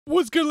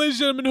What's good, ladies and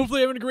gentlemen?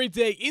 Hopefully you're having a great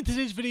day. In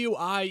today's video,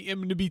 I am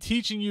going to be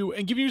teaching you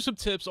and giving you some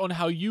tips on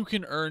how you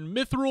can earn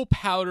mithril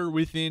powder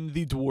within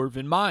the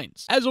dwarven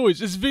mines. As always,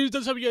 this video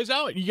does help you guys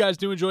out, and you guys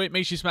do enjoy it.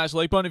 Make sure you smash the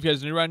like button. If you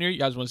guys are new around here, you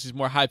guys want to see some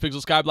more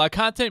Hypixel Skyblock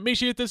content, make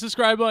sure you hit the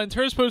subscribe button,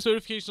 turn post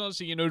notifications on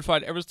so you get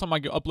notified every time I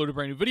upload a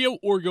brand new video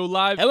or go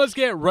live. And let's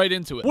get right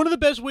into it. One of the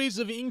best ways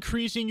of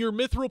increasing your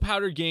mithril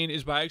powder gain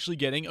is by actually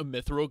getting a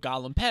mithril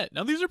golem pet.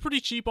 Now, these are pretty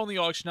cheap on the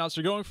auction house.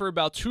 They're going for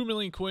about 2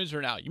 million coins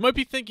right now. You might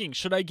be thinking,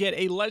 should I get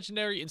a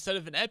legendary instead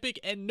of an epic?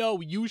 And no,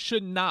 you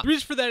should not. The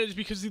reason for that is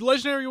because the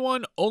legendary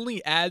one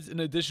only adds an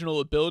additional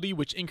ability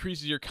which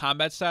increases your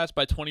combat stats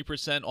by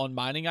 20% on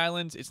mining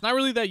islands. It's not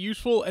really that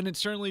useful, and it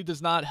certainly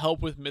does not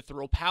help with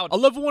mithril powder. A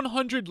level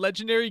 100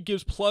 legendary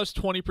gives plus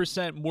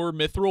 20% more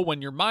mithril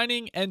when you're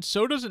mining, and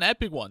so does an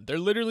epic one. They're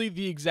literally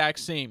the exact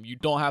same. You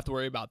don't have to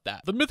worry about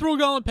that. The mithril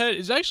golem pet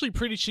is actually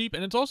pretty cheap,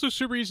 and it's also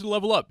super easy to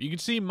level up. You can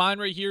see mine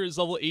right here is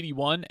level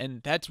 81,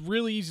 and that's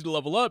really easy to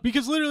level up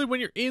because literally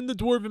when you're in the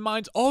dwarven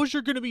mines, all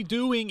you're going to be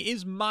doing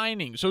is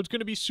mining. So it's going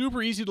to be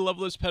super easy to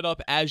level this pet up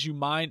as you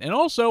mine. And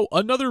also,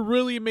 another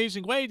really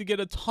amazing way to get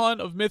a ton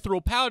of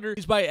mithril powder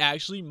is by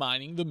actually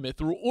mining the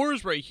mithril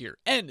ores right here.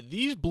 And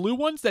these blue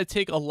ones that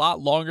take a lot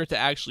longer to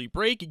actually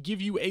break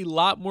give you a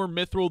lot more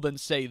mithril than,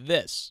 say,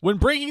 this. When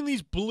breaking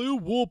these blue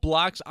wool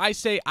blocks, I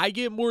say I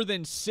get more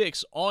than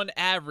 6 on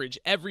average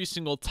every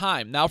single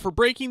time. Now, for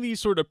breaking these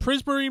sort of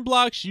prismarine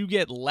blocks, you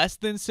get less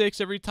than 6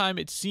 every time.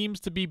 It seems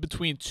to be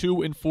between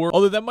 2 and 4,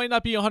 although that might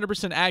not be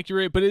 100%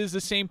 accurate, but it is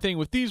the same thing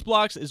with these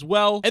blocks as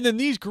well. And then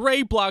these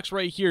gray blocks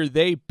right here,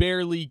 they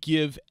barely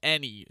give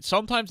any.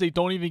 Sometimes they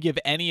don't even give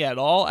any at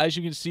all. As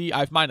you can see,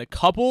 I've mined a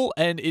couple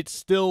and it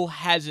still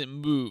hasn't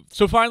moved.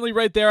 So finally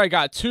right there, I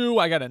got 2,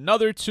 I got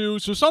another 2.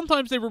 So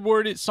sometimes they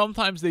reward it,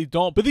 sometimes they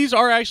don't, but these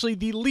are actually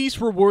the least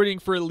rewarding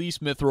for at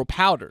least mithril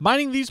powder.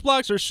 Mining these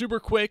blocks are super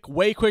quick,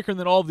 way quicker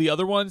than all of the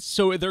other ones,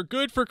 so they're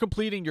good for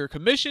completing your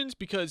commissions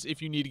because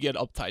if you need to get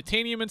up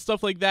titanium and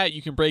stuff like that,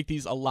 you can break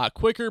these a lot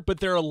quicker, but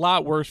they're a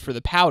lot worse for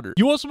the powder.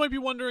 You also might be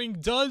wondering,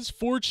 does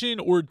fortune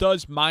or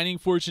does mining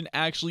fortune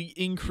actually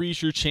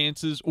increase your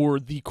chances or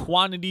the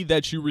quantity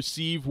that you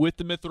receive with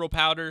the mithril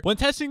powder? When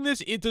testing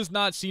this, it does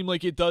not seem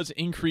like it does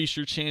increase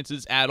your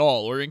chances at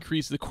all or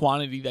increase the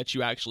quantity that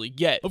you actually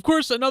get. Of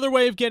course, another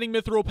way of getting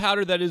mithril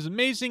powder that is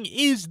amazing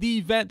is the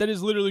event that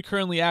is literally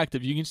currently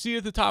active. You can see it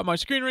at the top of my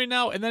screen right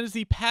now, and that is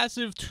the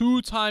passive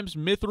 2 times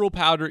mithril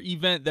powder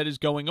event that is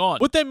going on.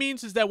 What that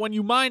means is that when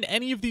you mine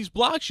any of these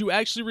blocks, you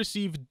actually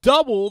receive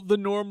double the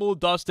normal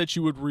dust that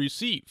you would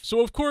receive.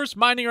 So of course,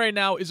 mining right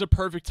now is a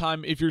perfect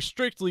time if you're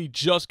strictly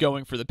just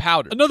going for the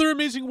powder. Another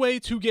amazing way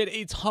to get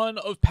a ton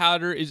of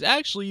powder is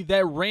actually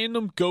that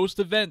random ghost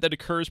event that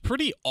occurs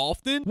pretty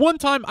often. One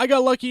time I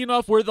got lucky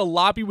enough where the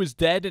lobby was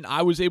dead and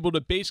I was able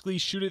to basically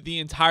shoot it the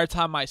entire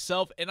time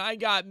myself, and I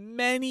got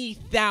many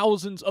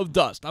thousands of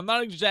dust. I'm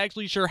not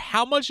exactly sure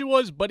how much it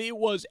was, but it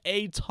was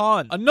a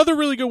ton. Another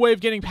really good way of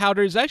getting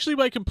powder is actually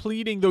by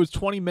completing those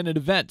 20-minute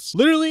events.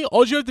 Literally,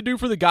 all you have to do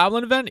for the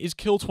goblin event is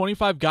kill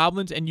 25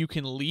 goblins and you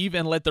can leave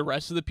and let the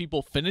rest of the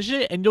people finish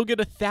it, and you'll get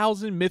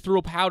 1,000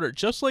 mithril powder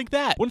just like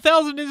that.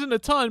 1,000 isn't a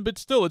ton, but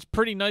still, it's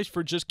pretty nice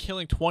for just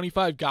killing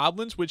 25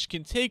 goblins, which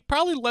can take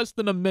probably less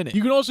than a minute.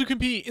 You can also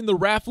compete in the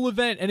raffle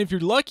event, and if you're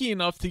lucky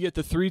enough to get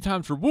the 3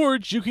 times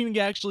rewards, you can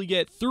actually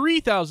get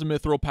 3,000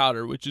 mithril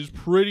powder, which is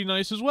pretty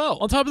nice as well.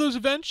 On top of those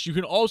events, you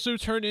can also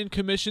turn in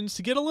commissions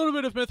to get a little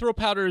bit of mithril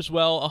powder as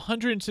well.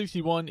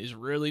 161 is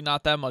really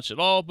not that much at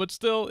all, but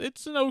still,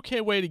 it's an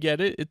okay way to get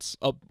it. It's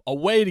a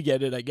way to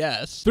get it, I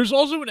guess. There's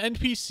also an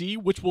NPC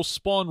which will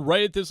spawn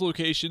right at this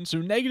location, so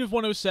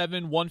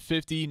 -107,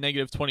 150,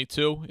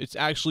 -22. It's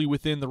actually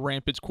within the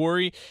Rampant's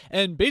quarry,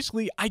 and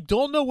basically, I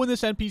don't know when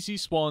this NPC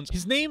spawns.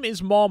 His name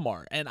is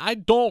Malmar, and I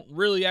don't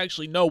really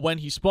actually know when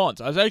he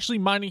spawns. I was actually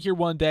mining here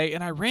one day,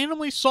 and I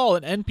randomly saw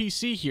an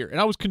NPC here, and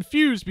I was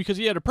confused because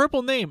he had a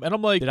purple name, and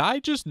I'm like, did I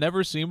just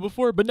never see him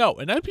before? But no,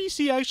 an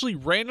NPC actually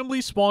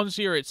randomly spawns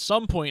here at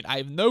some point. I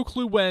have no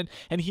clue when,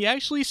 and he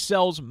actually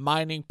sells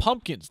mining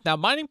pumpkins. Now,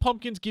 mining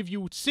pumpkins give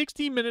you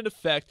 60-minute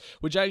effect,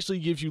 which actually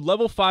gives you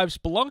level 5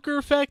 Spelunker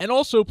effect, and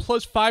also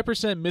plus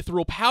 5%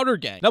 mithril powder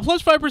gain. Now,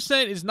 plus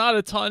 5% is not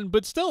a ton,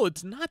 but still,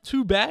 it's not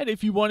too bad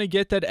if you want to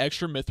get that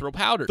extra mithril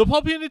powder. The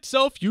pumpkin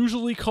itself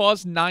usually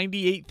costs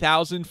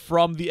 98,000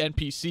 from the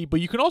NPC,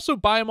 but you can also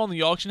buy them on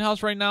the auction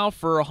house right now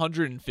for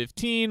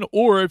 115,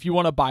 or if you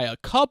want to buy a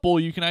couple,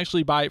 you can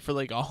actually buy it for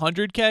like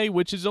 100k,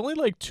 which is only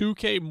like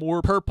 2k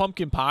more per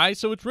pumpkin pie,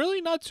 so it's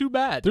really not too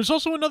bad. There's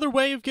also another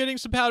way of getting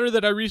some powder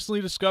that I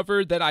recently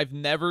discovered that I've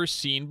never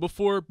seen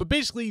before, but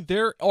basically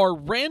there are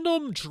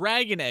random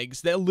dragon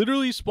eggs that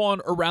literally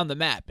spawn around the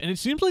map, and it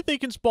seems like they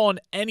can spawn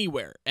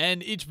anywhere,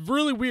 and it's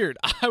really weird.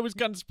 I was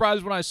kind of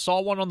surprised when I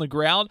saw one on the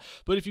ground,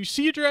 but if you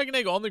see a dragon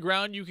egg on the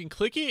ground, you can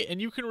click it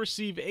and you can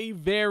receive a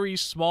very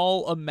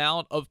small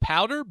amount of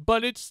powder,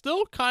 but it's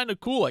still kind of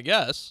cool, I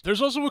guess.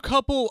 There's also a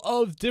couple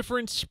of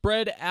different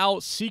spread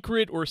out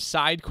secret or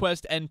side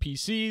quest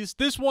NPCs.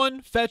 This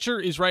one, Fetcher,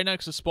 is right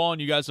next to spawn.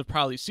 You guys have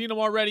probably seen him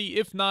already.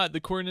 If not,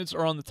 the coordinates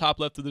are on the top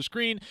left of the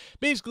screen.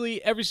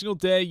 Basically, every single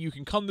day you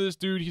can come come to this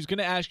dude, he's going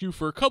to ask you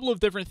for a couple of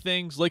different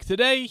things. Like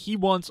today, he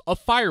wants a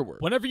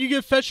firework. Whenever you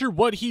give Fetcher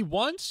what he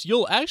wants,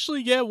 you'll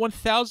actually get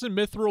 1,000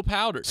 mithril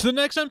powder. So the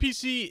next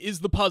NPC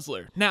is the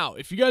puzzler. Now,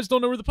 if you guys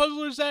don't know where the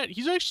puzzler is at,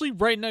 he's actually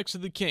right next to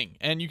the king.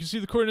 And you can see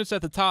the coordinates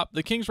at the top.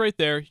 The king's right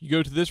there. You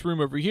go to this room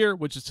over here,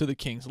 which is to the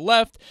king's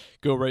left.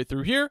 Go right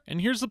through here,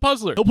 and here's the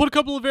puzzler. He'll put a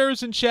couple of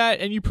arrows in chat,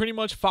 and you pretty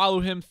much follow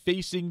him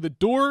facing the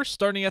door,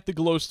 starting at the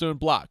glowstone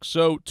block.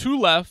 So 2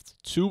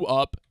 left, 2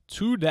 up,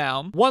 2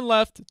 down, 1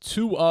 left,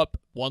 2 up,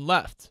 1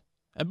 left.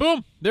 And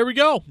boom, there we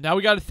go. Now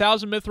we got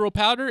 1,000 mithril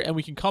powder, and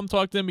we can come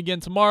talk to them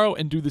again tomorrow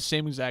and do the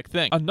same exact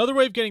thing. Another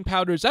way of getting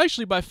powder is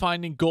actually by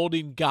finding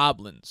golden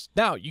goblins.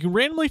 Now, you can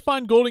randomly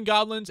find golden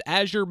goblins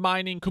as you're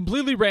mining,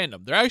 completely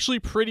random. They're actually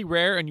pretty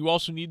rare, and you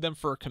also need them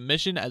for a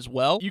commission as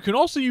well. You can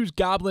also use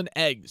goblin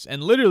eggs,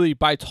 and literally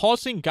by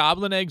tossing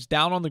goblin eggs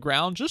down on the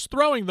ground, just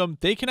throwing them,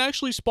 they can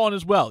actually spawn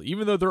as well,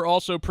 even though they're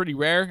also pretty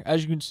rare.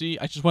 As you can see,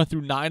 I just went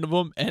through 9 of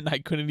them, and I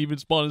couldn't even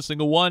spawn a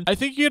single one. I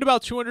think you get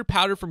about 200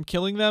 powder from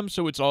killing them,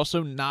 so it's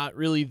also not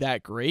really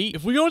that great.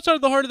 If we go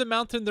inside the heart of the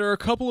mountain, there are a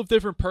couple of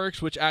different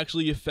perks which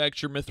actually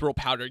affect your mithril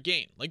powder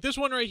gain. Like this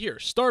one right here,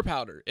 star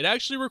powder. It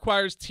actually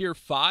requires tier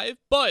 5,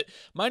 but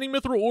mining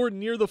mithril ore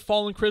near the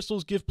fallen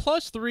crystals give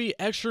 +3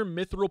 extra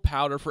mithril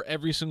powder for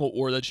every single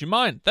ore that you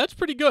mine. That's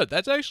pretty good.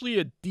 That's actually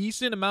a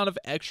decent amount of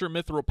extra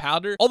mithril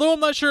powder. Although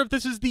I'm not sure if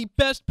this is the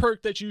best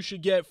perk that you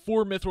should get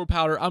for mithril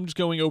powder, I'm just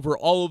going over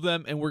all of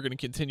them, and we're going to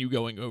continue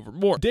going over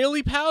more.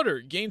 Daily powder.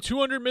 Gain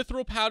 200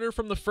 mithril powder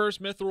from the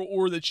first mithril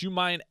ore that you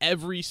mine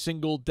every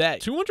single day.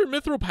 200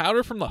 mithril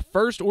powder from the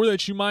first ore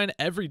that you mine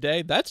every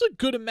day. That's a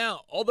good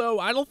amount. Although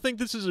I don't think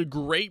this is a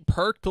great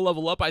perk to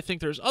level up. I think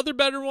there's other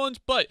better ones,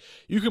 but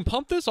you can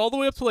pump this all the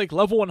way up to like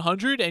level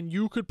 100, and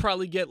you could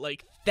probably get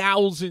like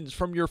thousands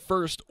from your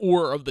first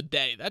ore of the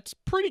day. That's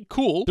pretty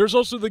cool. There's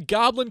also the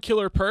goblin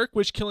killer perk,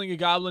 which killing a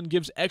goblin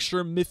gives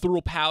extra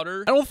mithril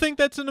powder. I don't think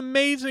that's an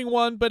amazing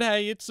one, but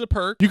hey, it's a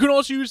perk. You can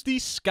also use the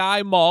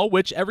sky maul,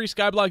 which every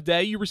skyblock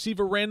day you receive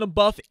a random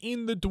buff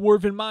in the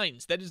dwarven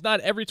mines. That is not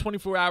every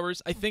 24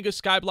 hours. I think a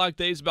skyblock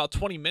day is about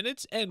 20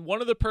 minutes, and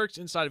one of the perks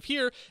inside of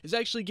here is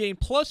actually gain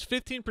plus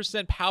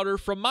 15% powder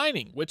from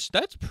mining, which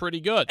that's pretty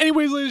good.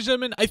 Anyways, ladies and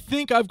gentlemen, I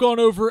think I've gone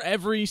over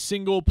every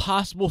single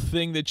possible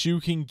thing that you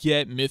can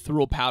get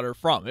mithril powder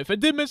from. If I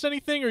did miss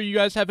anything or you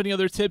guys have any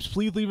other tips,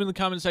 please leave in the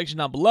comment section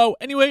down below.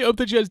 Anyway, I hope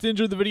that you guys did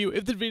enjoy the video.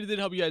 If the video did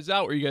help you guys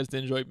out or you guys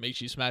did enjoy it, make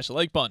sure you smash the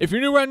like button. If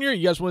you're new around here,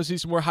 you guys want to see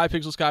some more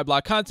Hypixel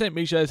Skyblock content,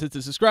 make sure you guys hit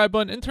the subscribe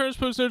button and turn those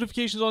post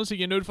notifications on so you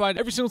get notified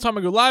every single time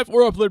I go live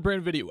or upload a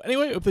brand new video.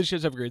 Anyway, I hope that you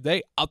guys have a great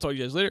day. I'll talk to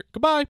you guys later. Goodbye.